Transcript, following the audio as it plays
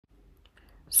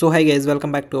So hi guys,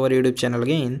 welcome back to our YouTube channel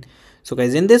again. So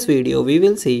guys, in this video we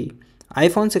will see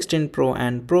iPhone 16 Pro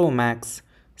and Pro Max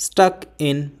stuck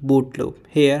in boot loop.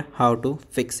 Here how to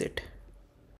fix it.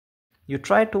 You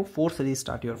try to force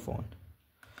restart your phone.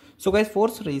 So guys,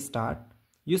 force restart,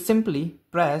 you simply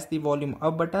press the volume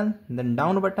up button, then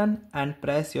down button and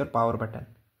press your power button.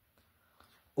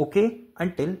 Okay,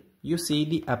 until you see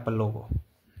the Apple logo.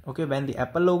 Okay, when the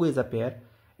Apple logo is appear,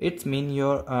 it means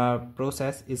your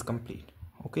process is complete.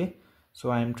 Okay, so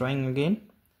I am trying again.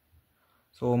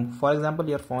 So for example,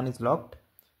 your phone is locked,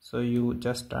 so you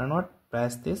just turn on,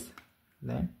 press this,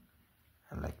 then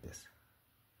like this.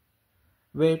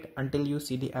 Wait until you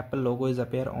see the Apple logo is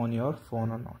appear on your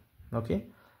phone or not. Okay,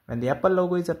 when the Apple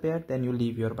logo is appear, then you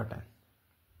leave your button.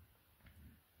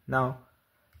 Now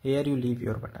here you leave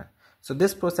your button. So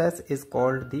this process is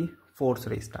called the force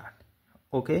restart.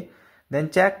 Okay,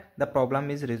 then check the problem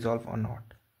is resolved or not.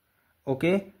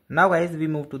 Okay, now guys, we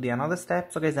move to the another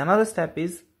step. So guys, another step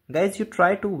is, guys, you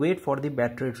try to wait for the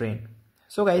battery drain.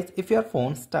 So guys, if your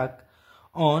phone stuck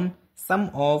on some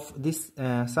of the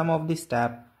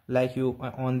step, like you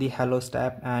on the hello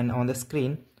step and on the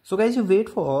screen, so guys, you wait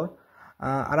for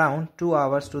around 2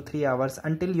 hours to 3 hours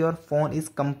until your phone is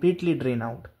completely drained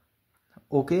out.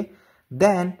 Okay,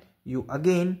 then you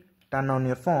again turn on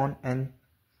your phone, and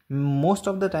most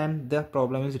of the time the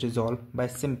problem is resolved by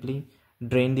simply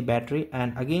drain the battery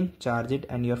and again charge it,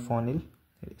 and your phone will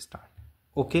restart.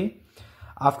 Okay,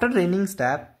 after draining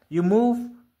step, you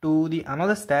move to the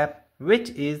another step,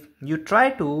 which is you try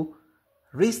to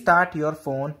restart your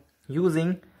phone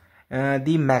using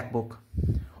the MacBook.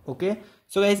 Okay,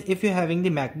 so guys, if you're having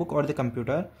the MacBook or the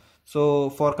computer,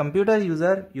 so for computer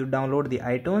user you download the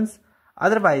iTunes.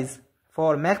 Otherwise,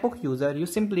 for MacBook user, you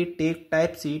simply take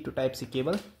type C to type C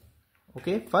cable.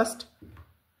 Okay, first.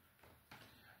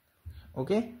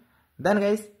 Okay, then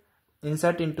guys,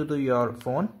 insert into your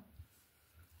phone.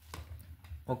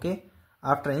 Okay,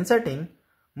 after inserting,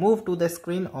 move to the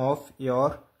screen of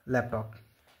your laptop.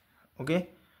 Okay,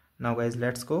 now guys,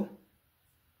 let's go.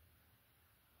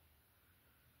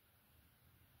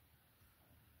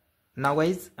 Now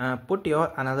guys, put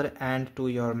your another end to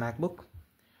your MacBook.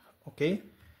 Okay,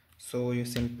 so you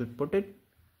simply put it.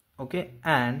 Okay,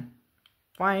 and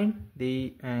find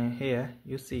the here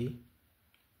you see.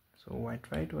 So I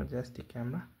try to adjust the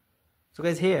camera. So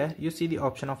guys, here you see the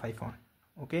option of iPhone.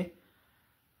 Okay,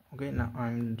 now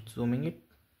I'm zooming it.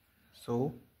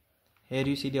 So here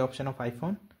you see the option of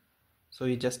iPhone, so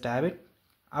you just tab it.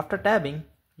 After tabbing,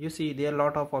 you see there are a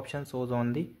lot of options shows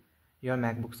on the your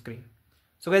MacBook screen.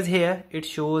 So guys, here it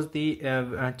shows the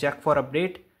check for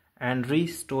update and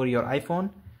restore your iPhone.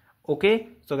 Okay,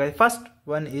 so guys, first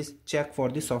one is check for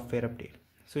the software update.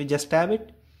 So you just tab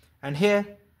it, and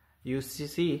here you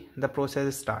see the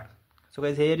process start. So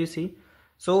guys, here you see,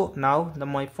 so now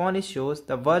my phone is shows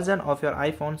the version of your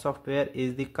iPhone software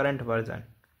is the current version.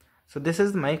 So this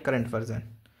is my current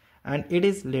version and it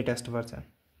is latest version.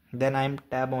 Then I'm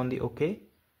tab on the OK.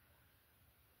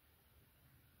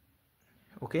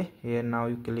 Okay, here now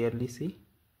you clearly see.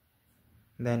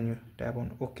 Then you tab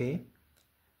on OK.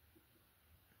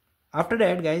 After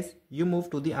that, guys, you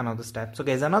move to the another step. So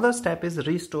guys, another step is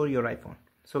restore your iPhone.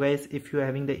 So guys, if you're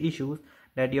having the issues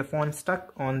that your phone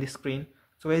stuck on the screen,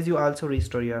 so guys, you also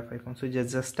restore your iPhone. So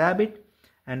just tab it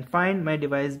and find my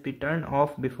device be turned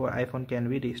off before iPhone can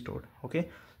be restored. Okay,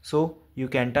 so you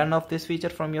can turn off this feature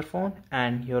from your phone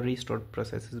and your restored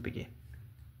processes begin.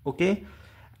 Okay,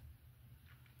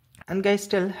 and guys,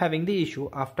 still having the issue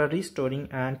after restoring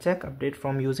and check update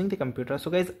from using the computer. So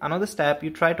guys, another step,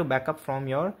 you try to backup from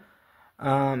your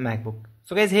MacBook.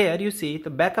 So guys, here you see the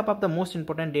backup of the most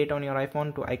important data on your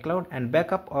iPhone to iCloud and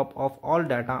backup of all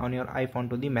data on your iPhone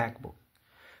to the MacBook.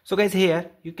 So guys,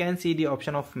 here you can see the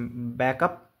option of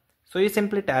backup. So you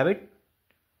simply tab it.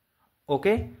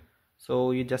 Okay,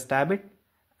 so you just tab it,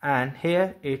 and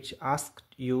here it asks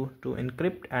you to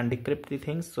encrypt and decrypt the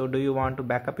things. So do you want to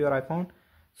backup your iPhone?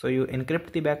 So you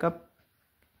encrypt the backup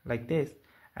like this,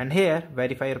 and here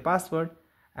verify your password,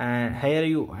 and here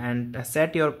you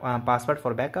set your password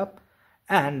for backup,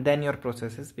 and then your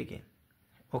processes begin.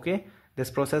 Okay, this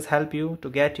process help you to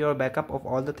get your backup of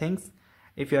all the things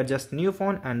if you are just new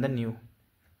phone and the new.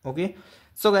 Okay,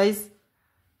 so guys,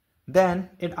 then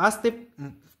it asks the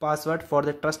password for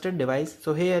the trusted device.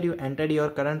 So here you entered your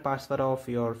current password of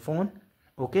your phone,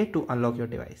 okay, to unlock your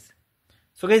device.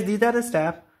 So guys, these are the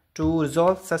steps to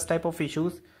resolve such type of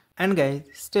issues. And guys,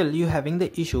 still you having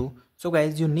the issue, so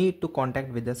guys, you need to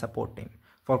contact with the support team.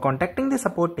 For contacting the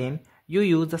support team, you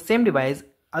use the same device.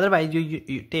 Otherwise,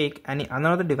 you take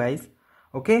another device.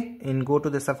 Okay, and go to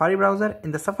the Safari browser.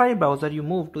 In the Safari browser, you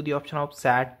move to the option of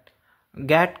chat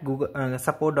get Google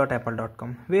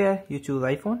support.apple.com, where you choose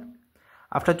iPhone.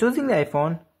 After choosing the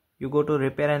iPhone, you go to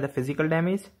repair and the physical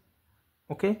damage.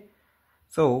 Okay,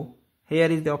 so here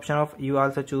is the option of, you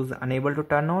also choose unable to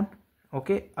turn on.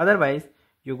 Okay, otherwise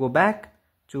you go back,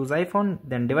 choose iPhone,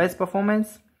 then device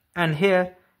performance, and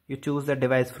here you choose the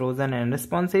device frozen and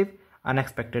responsive,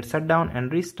 unexpected shutdown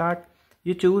and restart.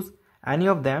 You choose any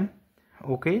of them.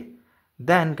 Okay,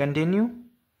 then continue.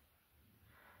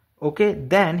 Okay,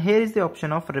 then here is the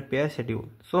option of repair schedule.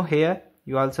 So here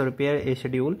you also repair a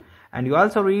schedule, and you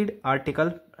also read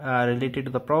article related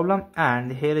to the problem,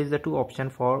 and here is the two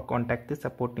options for contact the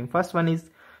support team. First one is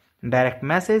direct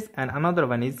message and another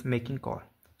one is making call.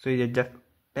 So you just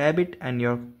tab it and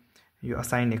you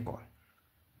assign a call.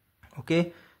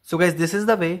 Okay, so guys, this is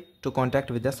the way to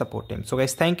contact with the support team. So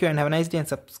guys, thank you and have a nice day, and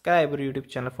subscribe our YouTube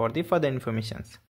channel for the further informations.